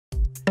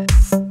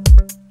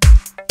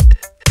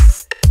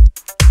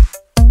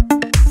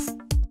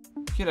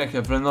Here I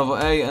have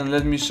LENOVO A, and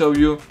let me show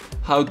you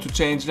how to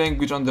change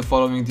language on the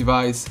following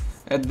device.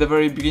 At the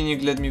very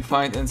beginning, let me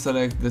find and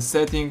select the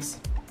settings.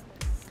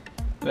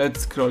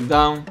 Let's scroll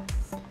down,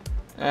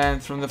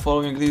 and from the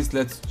following list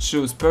let's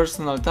choose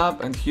personal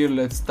tab, and here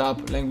let's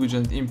tap language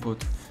and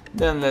input.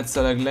 Then let's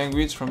select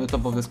language from the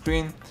top of the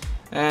screen,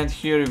 and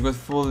here you've got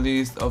full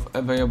list of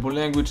available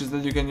languages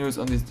that you can use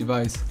on this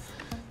device.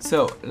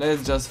 So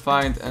let's just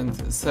find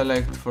and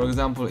select, for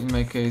example in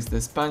my case, the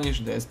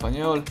Spanish, the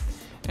Español.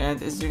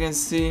 And as you can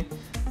see,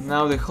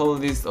 now the whole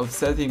list of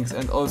settings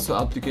and also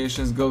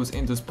applications goes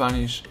into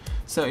Spanish.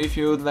 So if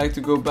you would like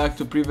to go back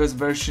to previous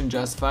version,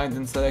 just find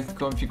and select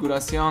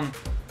configuración,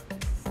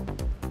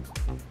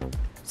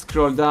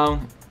 scroll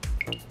down,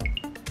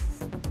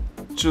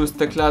 choose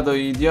teclado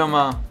y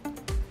idioma,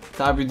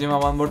 tap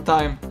idioma one more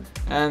time,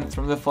 and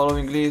from the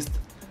following list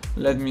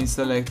let me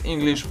select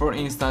English, for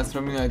instance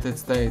from United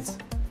States.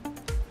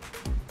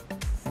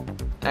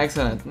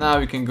 Excellent, now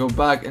you can go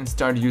back and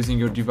start using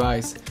your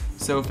device.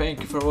 So thank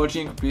you for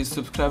watching, please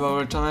subscribe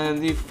our channel and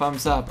leave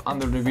thumbs up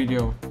under the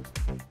video.